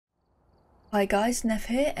Hi guys, Neff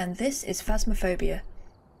here, and this is Phasmophobia.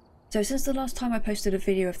 So since the last time I posted a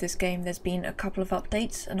video of this game, there's been a couple of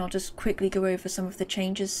updates, and I'll just quickly go over some of the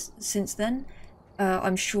changes since then.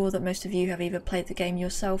 I'm sure that most of you have either played the game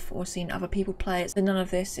yourself or seen other people play it, so none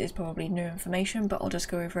of this is probably new information, but I'll just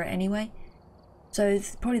go over it anyway. So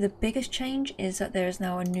probably the biggest change is that there is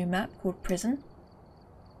now a new map called Prison.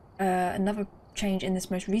 Another change in this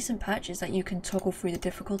most recent patch is that you can toggle through the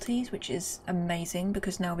difficulties, which is amazing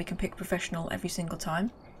because now we can pick professional every single time.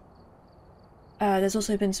 There's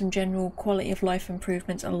also been some general quality of life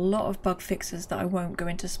improvements, a lot of bug fixes that I won't go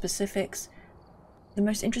into specifics. The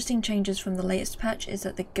most interesting changes from the latest patch is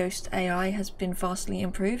that the Ghost AI has been vastly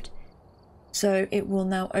improved. So it will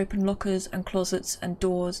now open lockers and closets and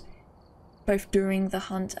doors both during the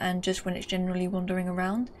hunt and just when it's generally wandering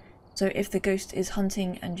around. So if the ghost is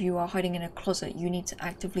hunting and you are hiding in a closet, you need to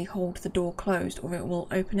actively hold the door closed or it will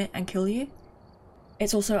open it and kill you.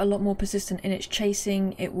 It's also a lot more persistent in its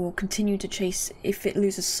chasing. It will continue to chase. If it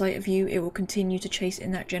loses sight of you, it will continue to chase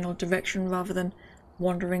in that general direction rather than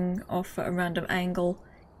wandering off at a random angle.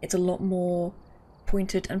 It's a lot more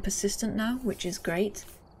pointed and persistent now, which is great.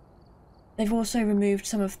 They've also removed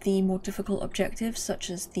some of the more difficult objectives, such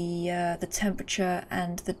as the temperature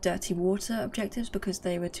and the dirty water objectives, because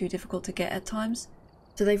they were too difficult to get at times.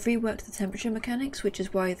 So they've reworked the temperature mechanics, which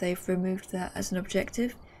is why they've removed that as an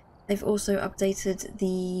objective. They've also updated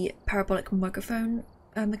the parabolic microphone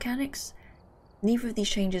mechanics. Neither of these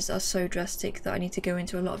changes are so drastic that I need to go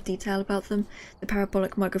into a lot of detail about them. The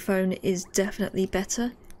parabolic microphone is definitely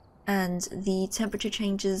better, and the temperature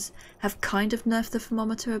changes have kind of nerfed the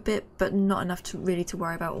thermometer a bit, but not enough to really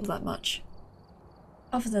worry about all that much.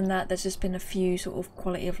 Other than that, there's just been a few sort of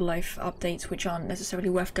quality of life updates which aren't necessarily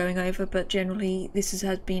worth going over, but generally this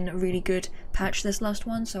has been a really good patch, this last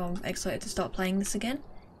one, so I'm excited to start playing this again.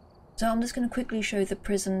 So I'm just going to quickly show the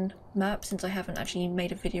prison map since I haven't actually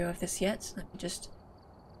made a video of this yet. Let me just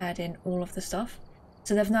add in all of the stuff.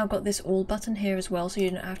 So they've now got this all button here as well, so you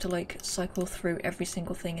don't have to like cycle through every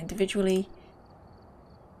single thing individually.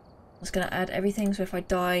 I'm just going to add everything, so if I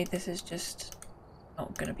die, this is just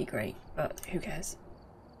not going to be great, but who cares.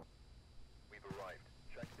 We've arrived.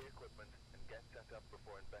 Check the equipment and get set up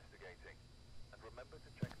before investigating. And remember to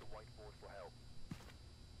check the whiteboard for help.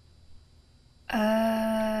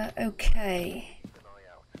 Okay. Keep an eye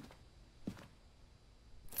out.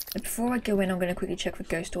 Before I go in, I'm going to quickly check for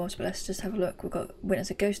ghost orbs, but let's just have a look. We've got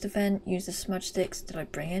witness a ghost event, use the smudge sticks. Did I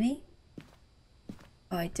bring any?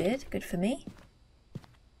 I did, good for me.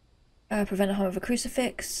 Prevent a harm of a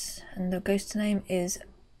crucifix, and the ghost name is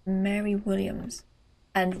Mary Williams.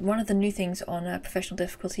 And one of the new things on professional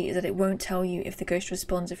difficulty is that it won't tell you if the ghost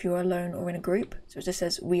responds if you're alone or in a group. So it just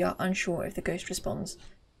says, we are unsure if the ghost responds.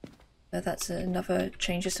 So that's another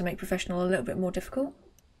change just to make professional a little bit more difficult.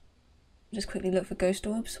 Just quickly look for ghost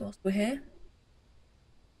orbs whilst we're here.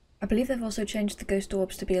 I believe they've also changed the ghost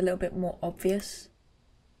orbs to be a little bit more obvious.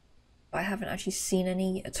 But I haven't actually seen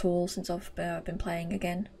any at all since I've been playing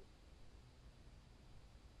again.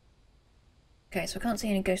 Okay, so I can't see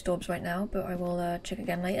any ghost orbs right now, but I will check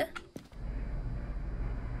again later.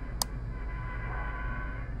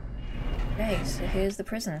 Okay, so here's the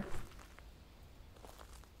prison.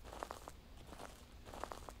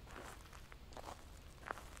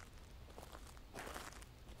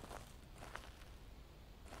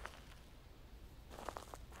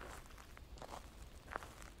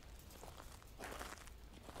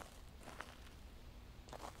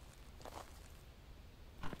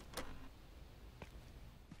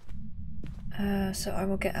 So I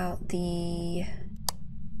will get out the...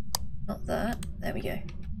 not that, there we go.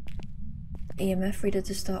 EMF reader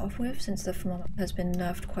to start off with, since the thermometer has been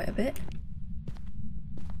nerfed quite a bit.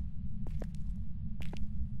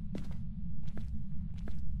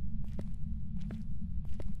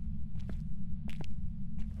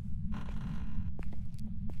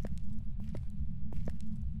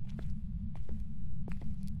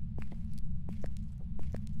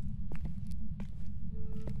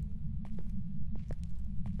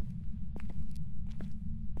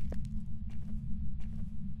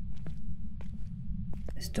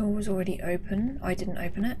 This door was already open. I didn't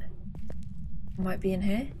open it. It might be in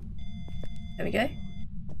here. There we go. I'm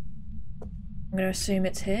going to assume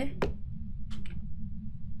it's here.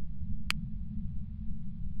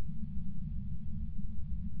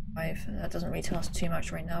 That doesn't really tell us too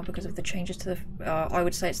much right now because of the changes to the... I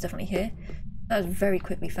would say it's definitely here. That was very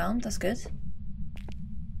quickly found. That's good.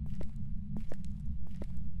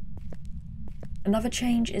 Another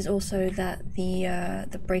change is also that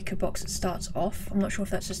the breaker box starts off. I'm not sure if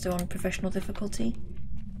that's just on professional difficulty,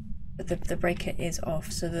 but the breaker is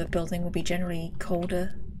off, so the building will be generally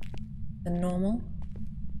colder than normal.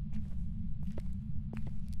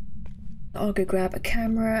 I'll go grab a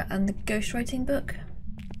camera and the ghostwriting book.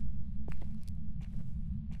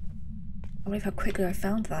 I believe how quickly I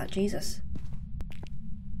found that, Jesus.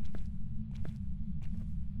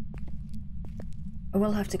 I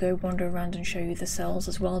will have to go wander around and show you the cells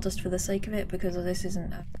as well, just for the sake of it, because this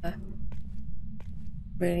isn't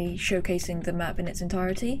really showcasing the map in its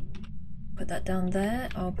entirety. Put that down there.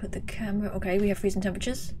 I'll put the camera... Okay, we have freezing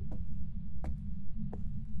temperatures.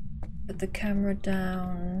 Put the camera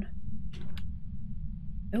down...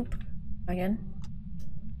 Nope. Again.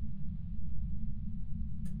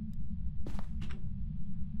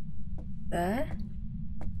 There.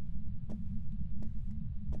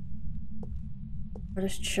 I'll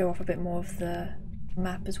just show off a bit more of the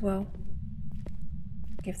map as well.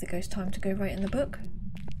 Give the ghost time to go write in the book.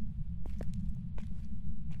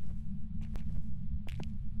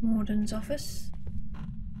 Warden's office.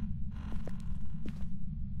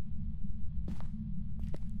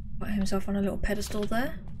 Got himself on a little pedestal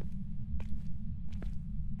there.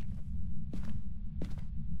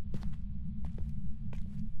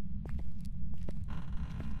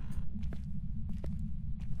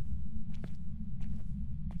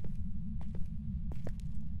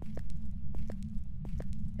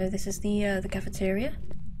 So this is the cafeteria.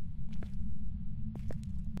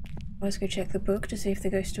 Let's go check the book to see if the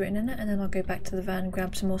ghosts are written in it, and then I'll go back to the van,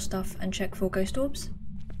 grab some more stuff, and check for ghost orbs.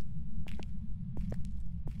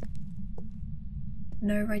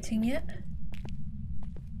 No writing yet.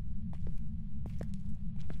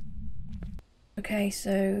 Okay,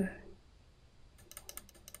 so...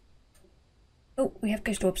 Oh, we have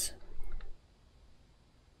ghost orbs.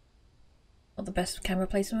 Not the best camera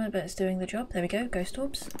placement, but it's doing the job. There we go, ghost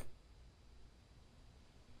orbs.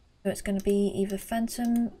 So it's going to be either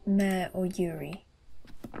Phantom, Mare, or Yuri.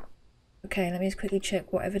 Okay, let me just quickly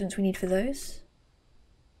check what evidence we need for those.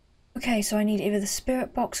 Okay, so I need either the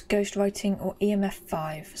spirit box, ghost writing, or EMF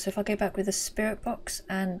 5. So if I go back with the spirit box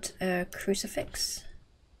and a crucifix.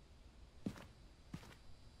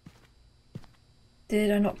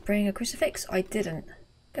 Did I not bring a crucifix? I didn't.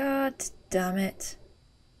 God damn it.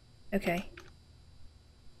 Okay.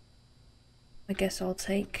 I guess I'll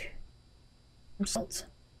take some salt.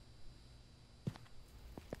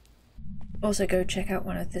 Also go check out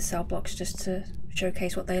one of the cell blocks just to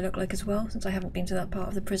showcase what they look like as well, since I haven't been to that part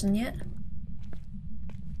of the prison yet.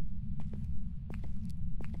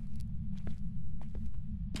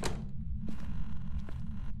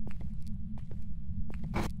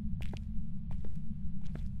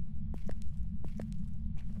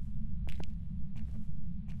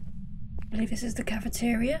 I believe this is the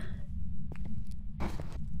cafeteria.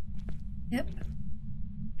 Yep.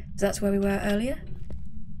 So that's where we were earlier.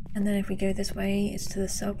 And then if we go this way, it's to the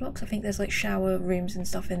cell blocks. I think there's like shower rooms and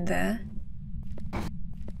stuff in there.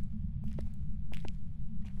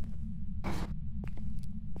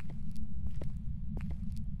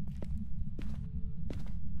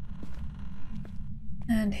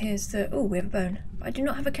 And here's the... Oh, we have a bone. But I do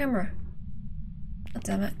not have a camera. God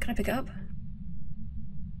damn it. Can I pick it up?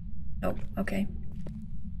 Oh, okay.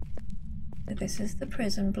 So this is the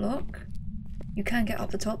prison block. You can get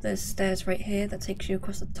up the top, there's stairs right here that takes you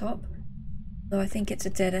across the top. Though I think it's a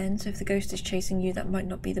dead end, so if the ghost is chasing you, that might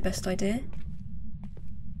not be the best idea.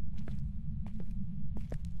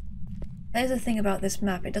 There's the thing about this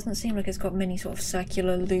map, it doesn't seem like it's got many sort of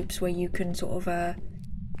circular loops where you can sort of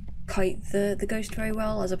kite the ghost very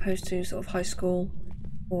well, as opposed to sort of high school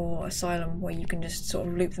or asylum where you can just sort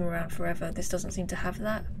of loop them around forever. This doesn't seem to have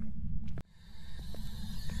that.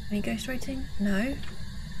 Any ghost writing? No.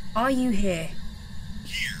 Are you here?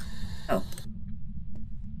 Oh.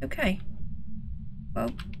 Okay. Well,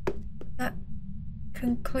 that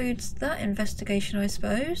concludes that investigation, I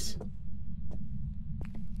suppose.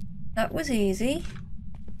 That was easy.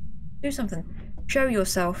 Do something. Show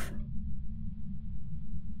yourself.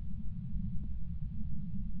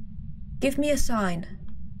 Give me a sign.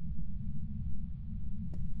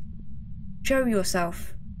 Show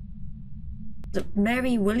yourself. Was it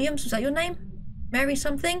Mary Williams? Was that your name? Mary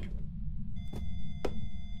something?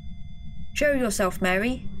 Show yourself,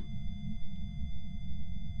 Mary.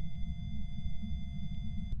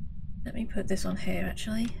 Let me put this on here,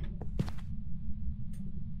 actually.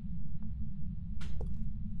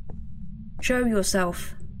 Show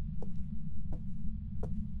yourself.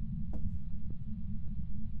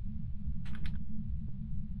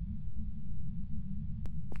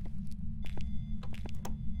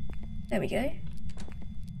 There we go.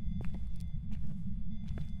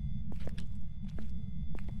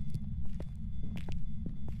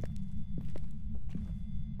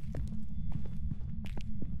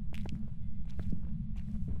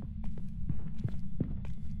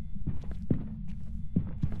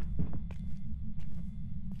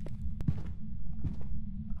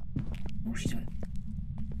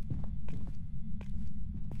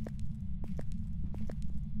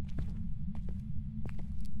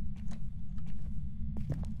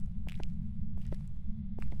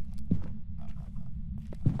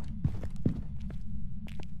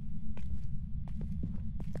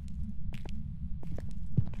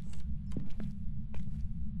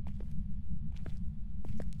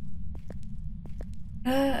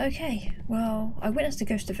 Okay. Well, I witnessed a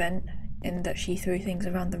ghost event in that she threw things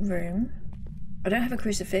around the room. I don't have a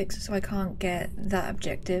crucifix, so I can't get that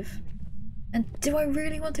objective. And do I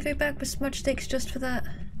really want to go back with smudge sticks just for that?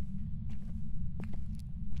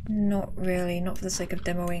 Not really, not for the sake of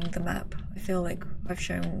demoing the map. I feel like I've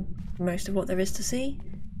shown most of what there is to see.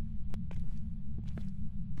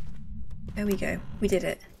 There we go. We did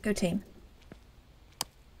it. Go team.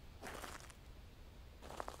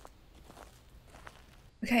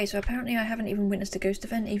 Okay, so apparently I haven't even witnessed a ghost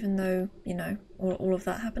event, even though, you know, all of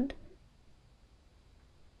that happened.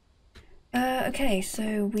 Okay,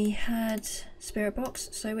 so we had Spirit Box,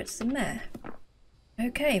 so it's the mayor.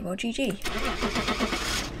 Okay, well GG.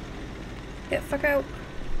 Get the fuck out.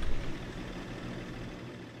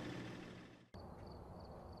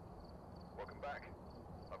 Welcome back.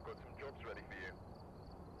 I've got some jobs ready for you.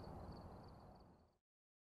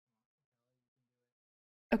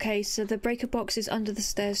 Okay, so the breaker box is under the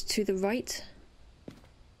stairs to the right.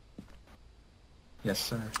 Yes,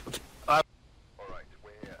 sir. Alright,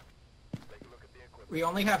 we're here. Take a look at the equipment. We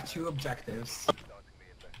only have 2 objectives. Starting the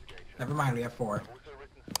investigation. Never mind, we have 4. I've also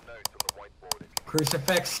written some notes on the whiteboard if you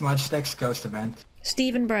Crucifix, smudge sticks, ghost event.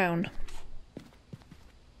 Stephen Brown.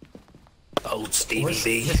 Old Stevie Where's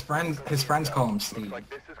B. his friends call him Steve. like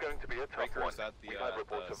this is going to be a tough one. We've had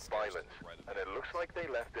reports of violence, and it looks like they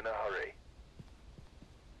left in a hurry.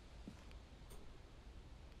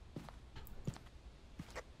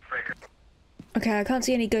 Okay, I can't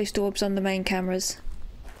see any ghost orbs on the main cameras.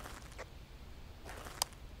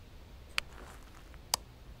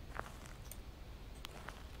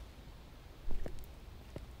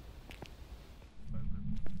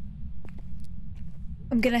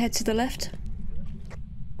 I'm gonna head to the left.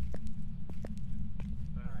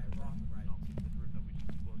 Alright, we're on the right.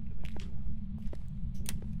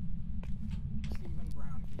 Stephen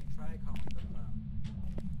Brown, can you try calling the phone?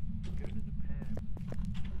 Go to the pen.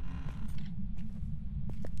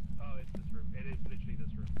 Oh, it's this room. It is literally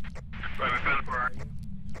this room. Right, we found where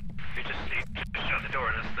you just need to shut the door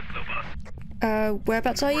and it's the blue bus.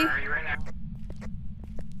 Whereabouts are you? Where are you right now?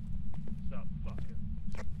 Stop fucking.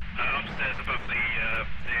 Upstairs above the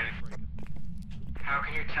How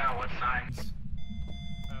can you tell what signs?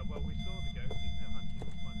 Well, we saw the ghost. He's now hunting.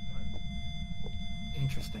 Let's find the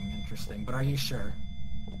phone. Interesting, but are you sure?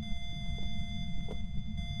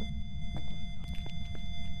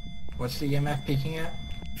 What's the EMF peaking at?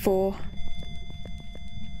 4.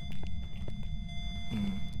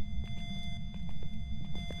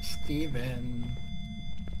 Steven.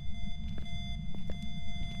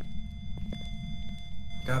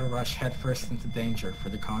 Gotta rush headfirst into danger for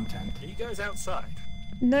the content. Are you guys outside?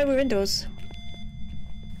 No, we're indoors.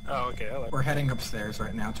 Oh, okay, hello. We're heading upstairs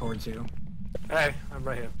right now towards you. Hey, I'm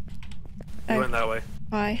right here. Oh. You went that way.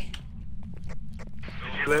 Hi.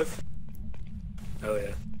 Did you live? Oh,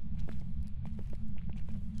 yeah.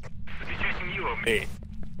 Was he chasing you or me? Me.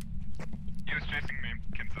 He was chasing me,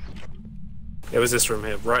 Kansas. It was this room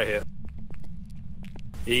here, right here.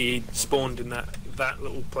 He spawned in that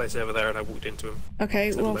little place over there and I walked into him. Okay,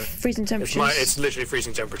 well, Similar. freezing temperatures. It's literally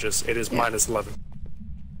freezing temperatures. It is Yeah. minus 11.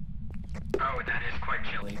 Oh, that is quite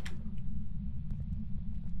chilly.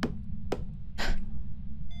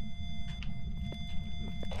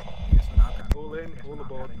 I guess we're not gonna- All in, I guess all we're not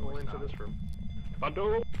aboard, having all more into stuff. this room. Bundle!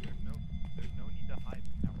 There's no need to hide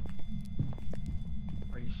the camera.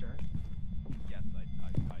 Are you sure? Yes, I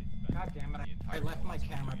spent God damn it, the I entire left my last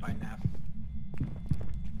camera few by years- Neff.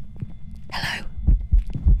 Hello.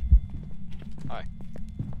 Hi.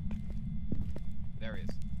 There he is.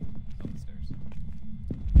 He's on the stairs.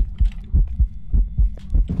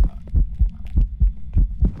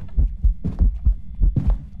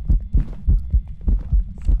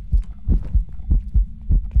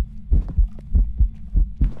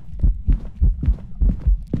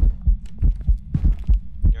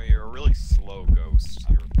 You know, you're a really slow ghost.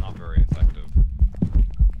 You're not very effective.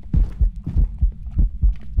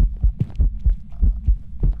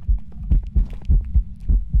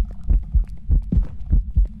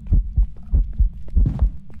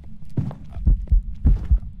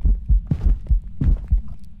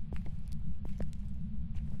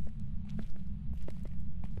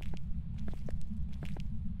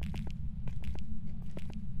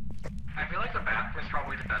 I feel like the bathroom is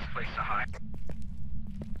probably the best place to hide.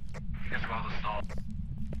 Because of all the stalls.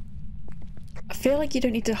 I feel like you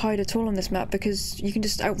don't need to hide at all on this map because you can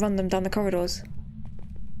just outrun them down the corridors.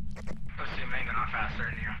 Assuming they're not faster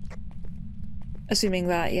than you. Assuming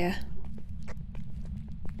that, yeah.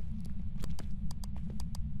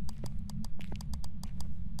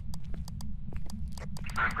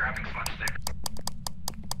 I'm grabbing smudge stick.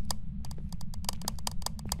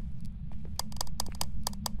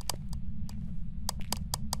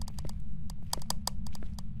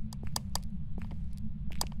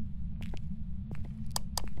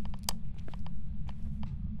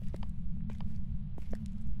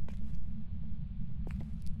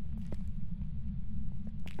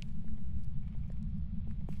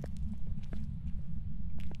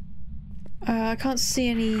 I can't see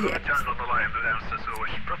any. Turned on the light in the downstairs, so we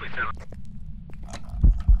should probably turn on.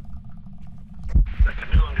 I can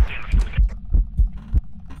no longer see anything from the camera.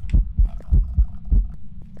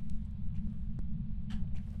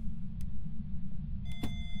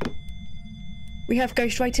 We have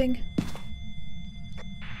ghost writing.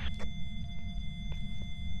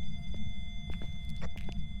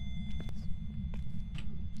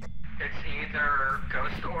 It's either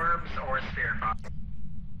ghost orbs or spirit box.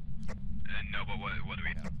 No, but what do we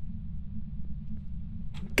have?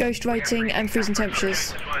 Ghost writing and freezing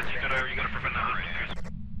temperatures. You gotta prevent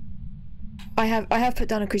that. I have put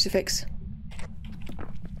down a crucifix.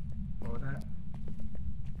 What was that?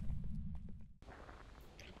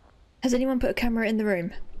 Has anyone put a camera in the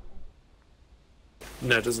room?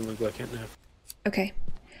 No, it doesn't look like it, no. Okay.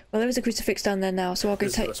 Well, there is a crucifix down there now, so I'll go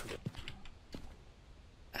This is the take. best we get.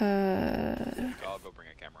 I'll go bring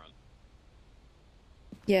a camera on.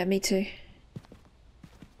 Yeah, me too.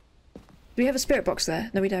 Do we have a spirit box there?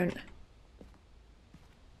 No, we don't.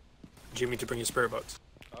 Do you mean to bring your spirit box?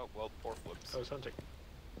 Oh, well, poor flips. I was hunting.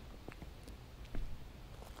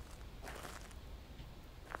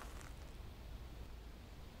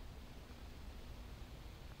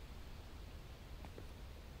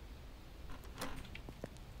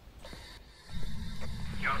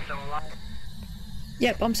 Y'all still alive?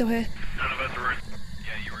 Yep, I'm still here. None of us are in.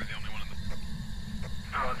 Yeah, you were the only one in the...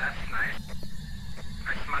 Oh, that's nice.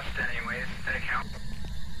 I smudged it anyways. Did it count?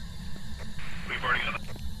 We've already got it.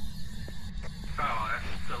 Oh, that's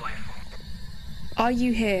delightful. Are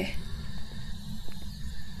you here?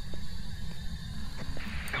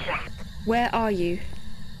 Where are you?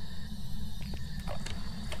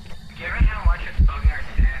 Given how much it's bugging our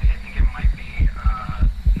sanity, I think it might be,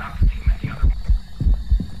 not the demon, the other one.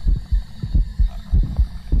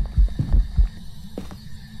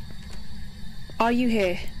 Are you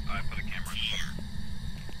here? I put a camera in.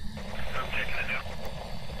 I'm checking it out.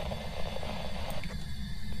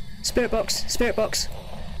 Spirit box, spirit box.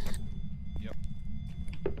 Yep.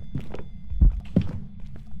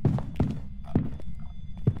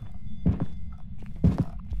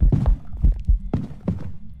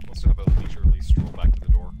 Let's have a leisurely stroll back to the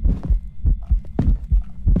door.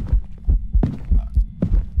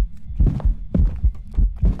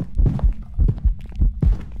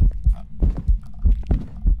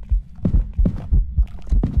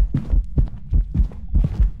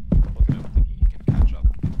 Look at him thinking he can catch up.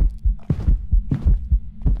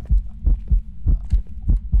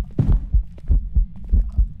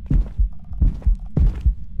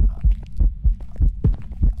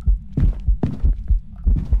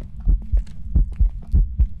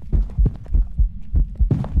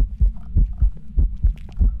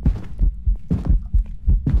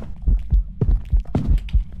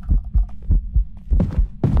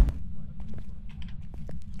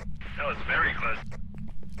 That was very close.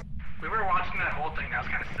 We were watching that whole thing, that was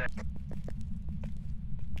kind of sick.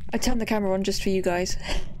 I turned the camera on just for you guys.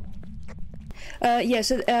 Yeah,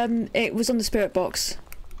 so it was on the spirit box.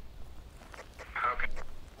 Okay.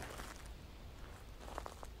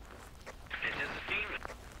 It is a demon.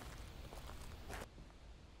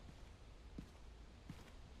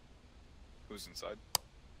 Who's inside?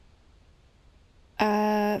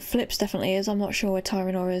 Flips definitely is. I'm not sure where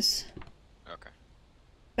Tyranor is. Okay.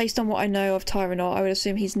 Based on what I know of Tyranor, I would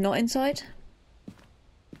assume he's not inside.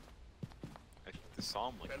 I saw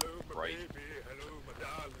him like Hello, my right. baby. Hello, my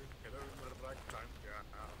darling. Hello, my ragtime gal.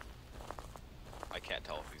 I can't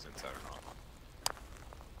tell if he's inside or not.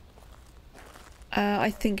 I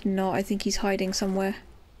think not. I think he's hiding somewhere.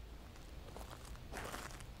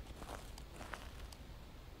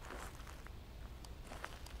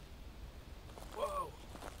 Whoa!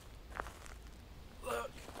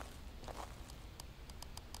 Look!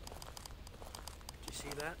 Do you see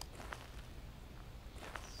that?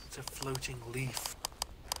 It's a floating leaf.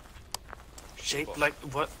 Shaped like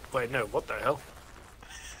what? Wait, no, what the hell?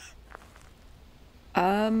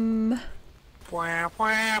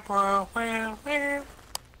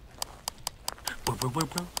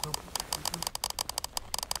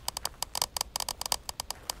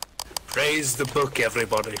 Praise the book,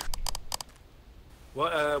 everybody.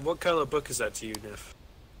 What color book is that to you, Nif?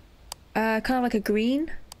 Kind of like a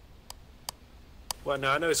green. Well,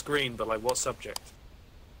 no, I know it's green, but like, what subject?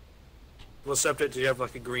 What subject do you have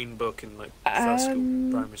like a green book in like first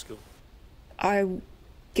school, primary school? I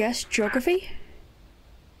guess geography?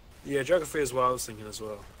 Yeah, geography is what I was thinking as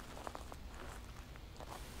well.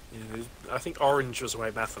 Yeah, I think orange was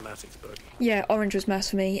my mathematics book. Yeah, orange was maths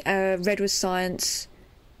for me. Red was science.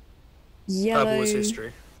 Yellow. Purple was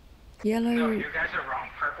history. Yellow. No, you guys are wrong.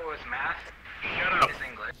 Purple is math. Shut up. Is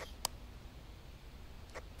English.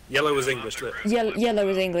 Yellow was English. Look. Yellow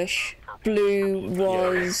was English. Blue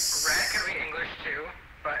was... Red could be English too,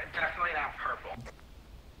 but definitely not purple.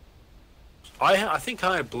 I think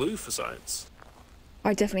I had blue for science.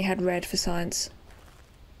 I definitely had red for science.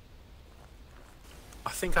 I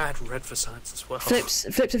think I had red for science as well. Flips,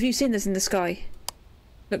 have you seen this in the sky?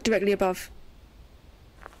 Look directly above.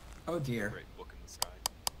 Oh dear. Great book in the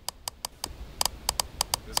sky.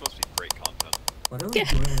 This must be great content. What are we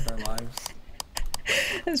doing with our lives?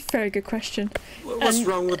 That's a very good question. What's And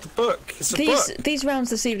wrong with the book? It's a book. These rounds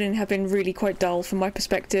this evening have been really quite dull from my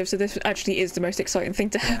perspective, so this actually is the most exciting thing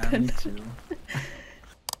to Yeah, happen. me too.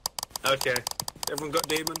 Okay. Everyone got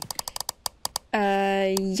demon?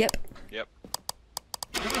 Yep. Yep.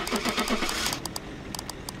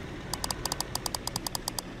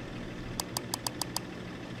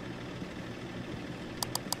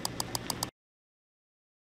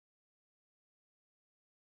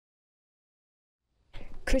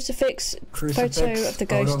 Crucifix, Crucifix, photo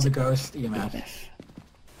of the ghost. EMF.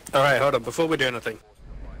 Alright, hold on. Before we do anything,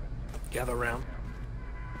 gather round.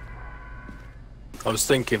 I was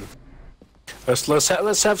thinking,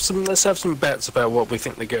 let's have some bets about what we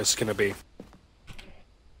think the ghost is gonna be.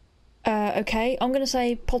 Okay, I'm gonna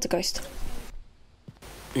say poltergeist.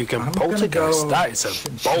 You can I'm gonna poltergeist. go That is a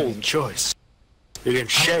bold shade. choice. You can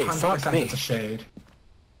shade. Fuck me. It's a shade.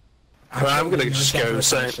 Well, I'm gonna Actually, just no go chance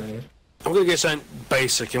it's a say- shade. I'm gonna go something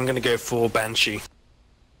basic. I'm gonna go for Banshee.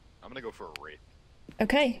 I'm gonna go for a wraith.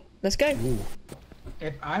 Okay, let's go.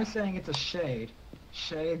 If I'm saying it's a shade,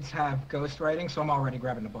 shades have ghost writing, so I'm already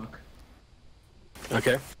grabbing the book.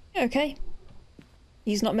 Okay. Okay.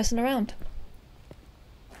 He's not messing around.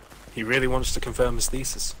 He really wants to confirm his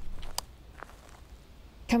thesis.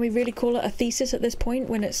 Can we really call it a thesis at this point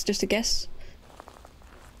when it's just a guess?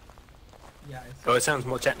 Yeah, it's Oh, it sounds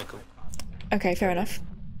more technical. Okay, fair enough.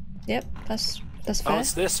 Yep, that's Oh, fair.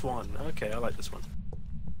 it's this one. Okay, I like this one.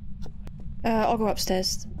 I'll go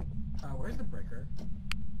upstairs. where's the breaker?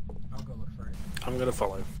 I'll go look for it. I'm gonna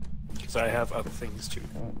follow, because I have other things to do.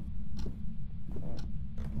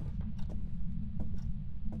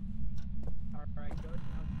 Alright, go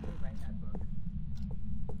now to write that book.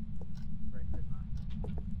 Breaker's not.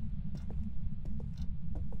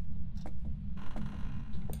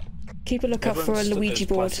 Keep a lookout for a Everyone's stood Luigi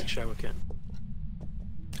those board. plastic shower can.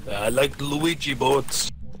 I like the Luigi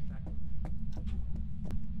boards.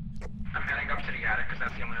 I'm heading up to the attic because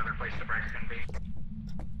that's the only other place the breaker can be.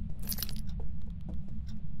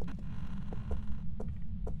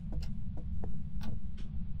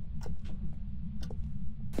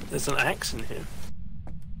 There's an axe in here.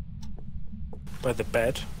 By the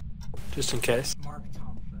bed. Just in case. Mark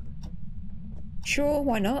Thompson. Sure,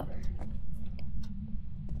 why not?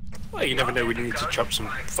 Well, you never know when you need to chop some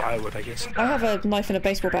firewood, I guess. I have a knife and a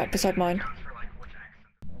baseball bat beside mine. Counts for like which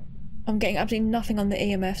accent. I'm getting absolutely nothing on the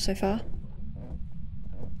EMF so far.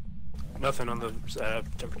 Nothing on the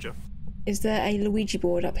temperature. Is there a Luigi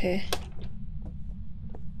board up here?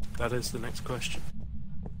 That is the next question.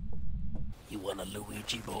 You want a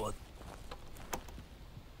Luigi board?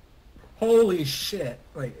 Holy shit.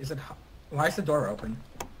 Wait, is it... Why is the door open?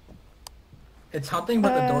 It's hunting,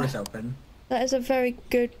 but the door's open. That is a very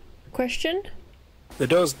good question. The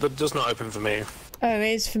door's not open for me. Oh, it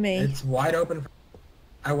is for me. It's wide open.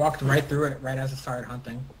 I walked right through it right as it started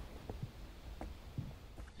hunting.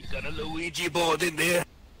 You got a Luigi board in there?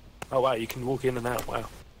 Oh wow, you can walk in and out, wow.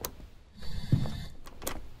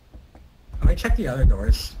 Let me check the other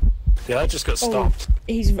doors. Yeah, I just got stopped.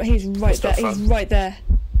 He's right That's there. not He's fun. right there.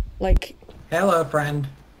 Like Hello, friend.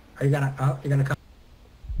 Are you gonna... Oh, you're gonna come?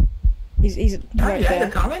 he's Oh, right yeah, you're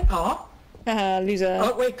there. coming? Aw. Haha, loser.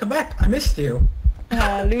 Oh, wait, come back. I missed you.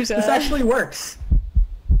 Haha, loser. This actually works.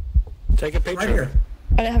 Take a picture. Right here.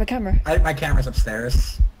 I don't have a camera. My camera's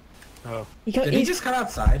upstairs. Oh. Did he just come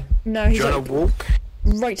outside? No, Do he's you wanna like walk?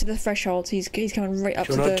 right to the threshold. He's coming right up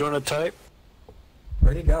Do to you the. wanna type?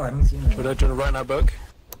 Where'd he go? I don't see him. Do you wanna write in our book?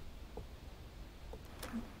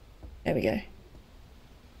 There we go.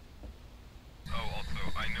 Oh,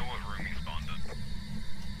 also, I know what room he spawned in.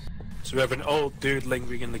 So we have an old dude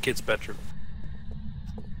lingering in the kid's bedroom.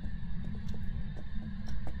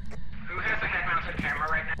 Who has a head-mounted camera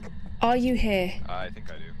right now? Are you here? I think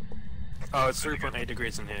I do. Oh, it's 3.8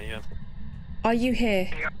 degrees in here, yeah. Are you here?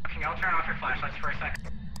 Can y'all turn off your flashlights for a second?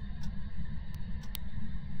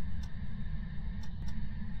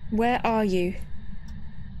 Where are you?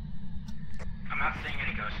 I'm not seeing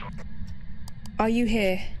any ghost stories. Are you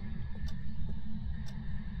here?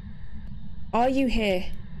 Are you here?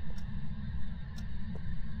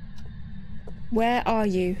 Where are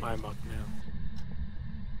you? My mug now.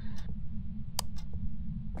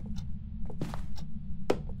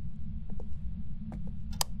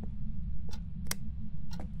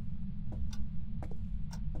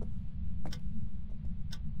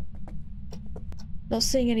 Not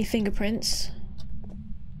seeing any fingerprints.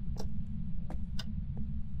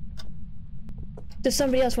 Does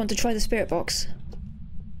somebody else want to try the spirit box?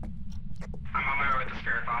 I'm on my way with the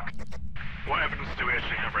spirit box. What evidence do we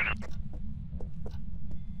actually have right now?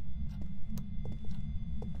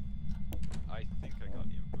 I think I got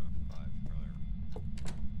the info of 5 earlier.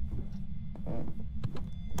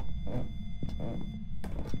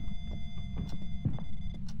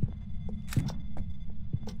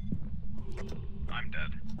 I'm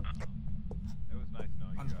dead. It was nice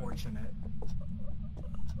knowing you. Unfortunate.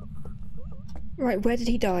 Right, where did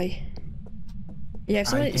he die? Yeah,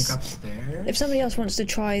 if I think upstairs. if somebody else wants to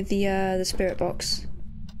try the spirit box.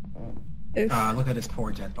 Oof. Look at his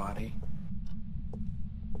poor dead body.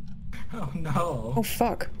 Oh no. Oh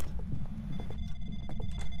fuck.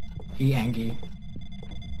 He angry.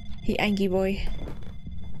 He angry boy.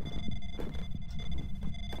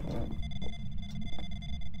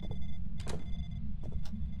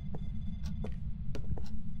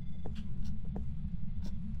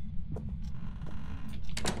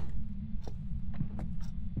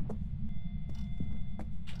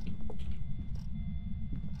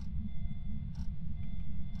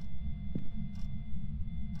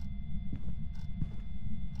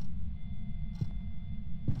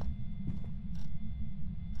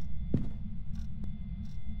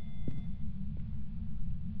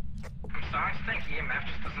 So I think EMF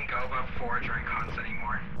just doesn't go above 4 during cons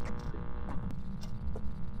anymore.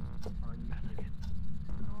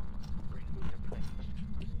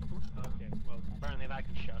 Okay, well, apparently that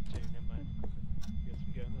can shut too. Never mind. Guess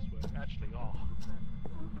I'm going this way. Actually, oh.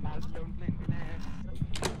 My loneliness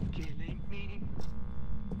killing me.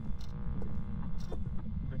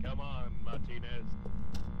 Come on, Martinez.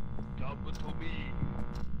 Come to me.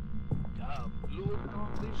 Come, look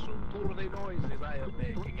on the suntory noises I am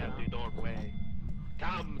making at the doorway.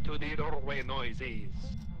 Come to the doorway noises.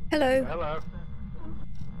 Hello. Hello.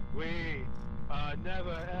 We are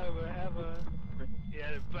never ever ever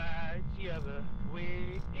get back together.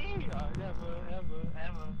 We are never ever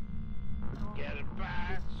ever get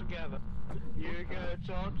back together. You go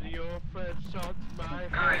talk to your friends, talk to my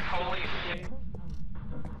friends. Guys, holy shit.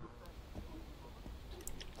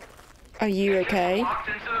 Are you He okay? just walked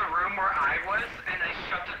into the room where I was, and I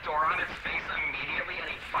shut the door on his face immediately, and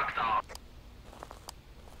he fucked off.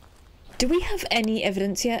 Do we have any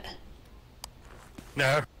evidence yet?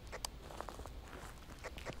 No.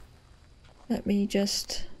 Let me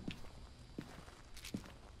just...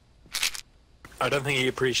 I don't think he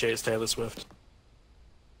appreciates Taylor Swift.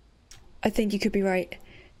 I think you could be right.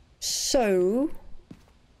 So...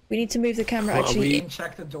 we need to move the camera Well, actually... You can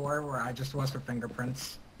check the door where I just was for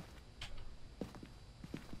fingerprints.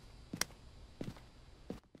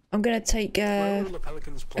 I'm gonna take Where will the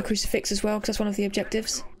Pelicans a play? crucifix as well, because that's one of the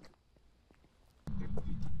objectives.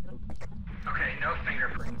 Okay, no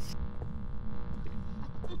fingerprints.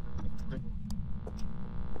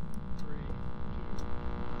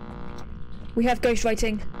 We have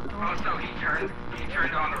ghostwriting. Also, he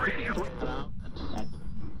turned on the radio.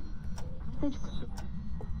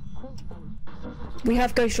 We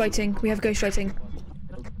have ghostwriting. We have ghostwriting.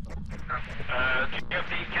 Do you have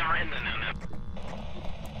the camera in there now?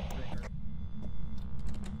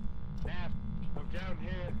 Nap, I'm down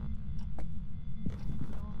here.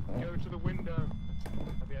 Go to the window.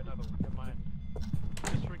 There'll be another one, never mind.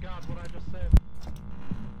 Disregard what I just said.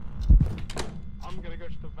 I'm gonna go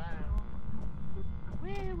to the van.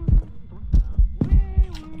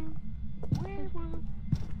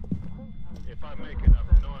 If I make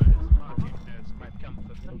enough noise, Martinez might come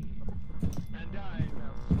for me. And I'm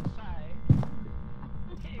outside.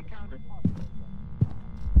 He can't possibly.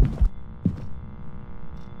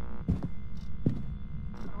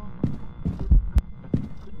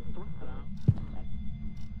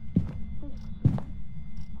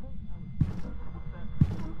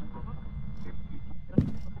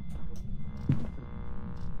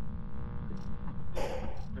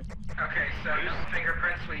 Okay, so no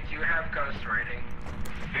fingerprints, we do have ghostwriting.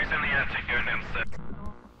 Who's in the attic going downstairs?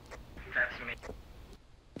 That's me.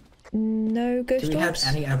 No ghost Do we have orbs?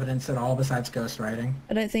 any evidence at all besides ghostwriting?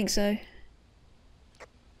 I don't think so.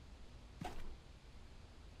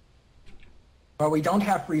 Well, we don't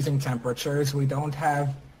have freezing temperatures. We don't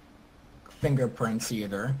have fingerprints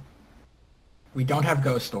either. We don't have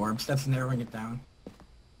ghost orbs. That's narrowing it down.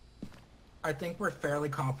 I think we're fairly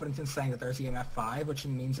confident in saying that there's EMF 5, which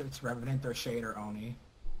means it's Revenant or Shader only.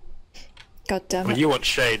 God damn Well, it. you want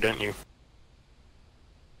shade, don't you?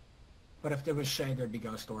 But if there was Shade, there'd be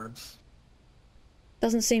ghost orbs.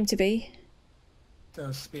 Doesn't seem to be.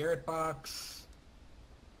 So Spirit Box,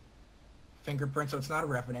 Fingerprint, so it's not a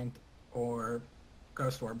Revenant, or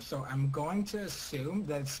ghost orb. So I'm going to assume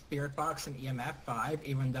that it's Spirit Box and EMF 5,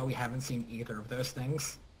 even though we haven't seen either of those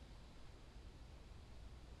things.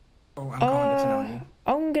 Oh, I'm calling it an Oni.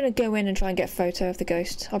 I'm gonna go in and try and get a photo of the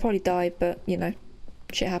ghost. I'll probably die, but you know,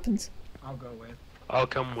 shit happens. I'll go with. I'll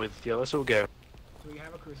come with you. Let's all go. Do we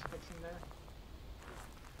have a crucifix in there?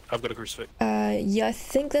 I've got a crucifix. Yeah, I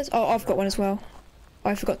think there's. Oh, I've got one as well.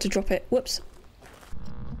 I forgot to drop it. Whoops.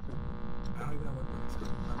 I don't even know where it's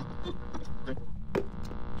coming from.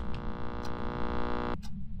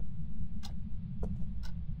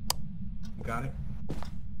 Got it?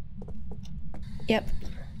 Yep.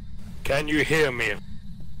 Can you hear me?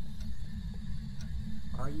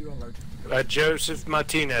 Are you allergic to ghosts? Joseph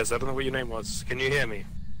Martinez, I don't know what your name was. Can you hear me?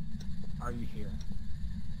 Are you here?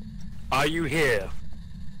 Are you here?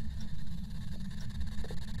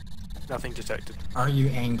 Nothing detected. Are you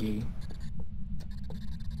Angie?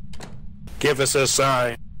 Give us a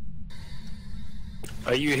sign.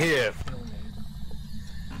 Are you here? Kill me.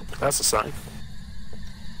 That's a sign.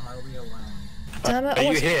 Are we alone? Damn it! Are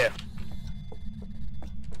you here?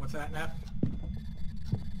 What's that, Neff?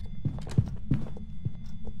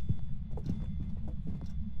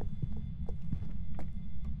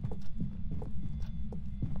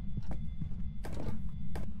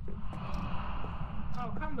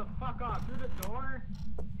 Oh, come the fuck off! Through the door?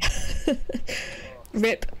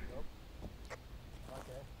 Rip.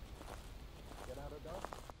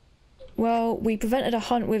 Well, we prevented a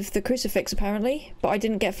hunt with the crucifix apparently, but I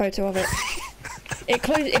didn't get a photo of it. It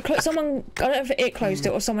closed. It closed. Someone. I don't know if it closed it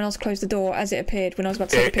or someone else closed the door as it appeared when I was about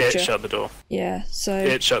to take a picture. It shut the door. Yeah. So.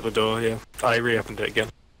 It shut the door. Yeah. I reopened it again.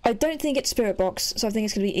 I don't think it's Spirit Box, so I think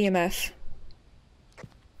it's going to be EMF.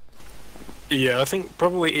 Yeah, I think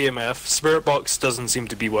probably EMF. Spirit Box doesn't seem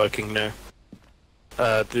to be working now.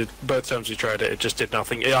 Both times we tried it, it just did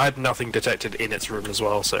nothing. I had nothing detected in its room as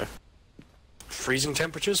well, so... Freezing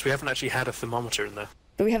temperatures? We haven't actually had a thermometer in there.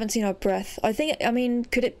 But we haven't seen our breath. I think, I mean,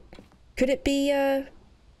 could it be,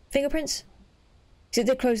 fingerprints? Because it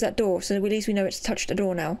did close that door, so at least we know it's touched the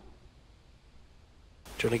door now.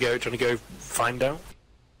 Do you want to go find out?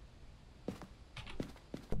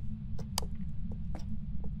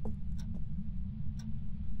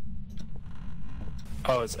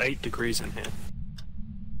 Oh, it's 8 degrees in here.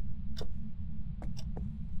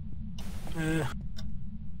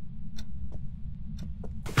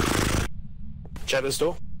 Check this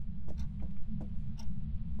door.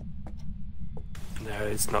 No,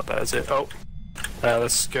 it's not that, is it? Oh.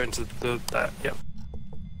 Let's go into that, yep.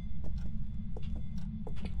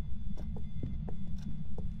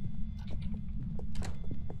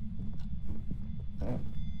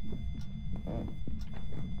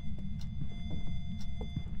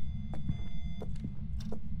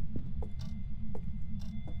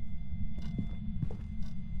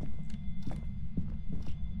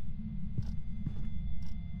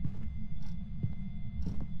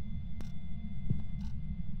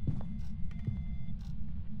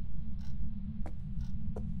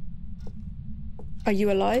 Are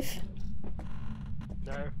you alive?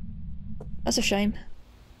 No. That's a shame.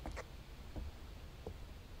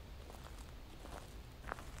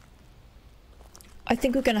 I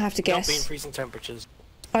think we're gonna have to guess. Not being freezing temperatures.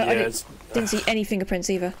 I Yeah, didn't see any fingerprints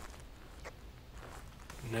either.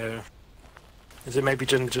 No. Is it maybe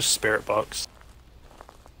just Spirit Box?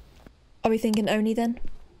 Are we thinking Oni then?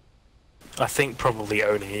 I think probably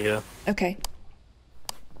Oni, yeah. Okay.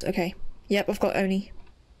 Okay. Yep, I've got Oni.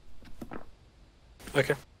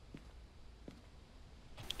 Okay.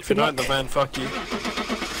 If you're not in the van, fuck you.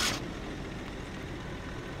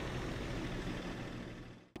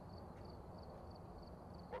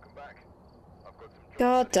 Welcome back. I've got some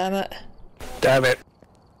God damn it. Damn it.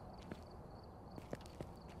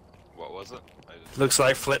 What was it? I just... Looks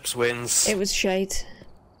like Flips wins. It was Shade.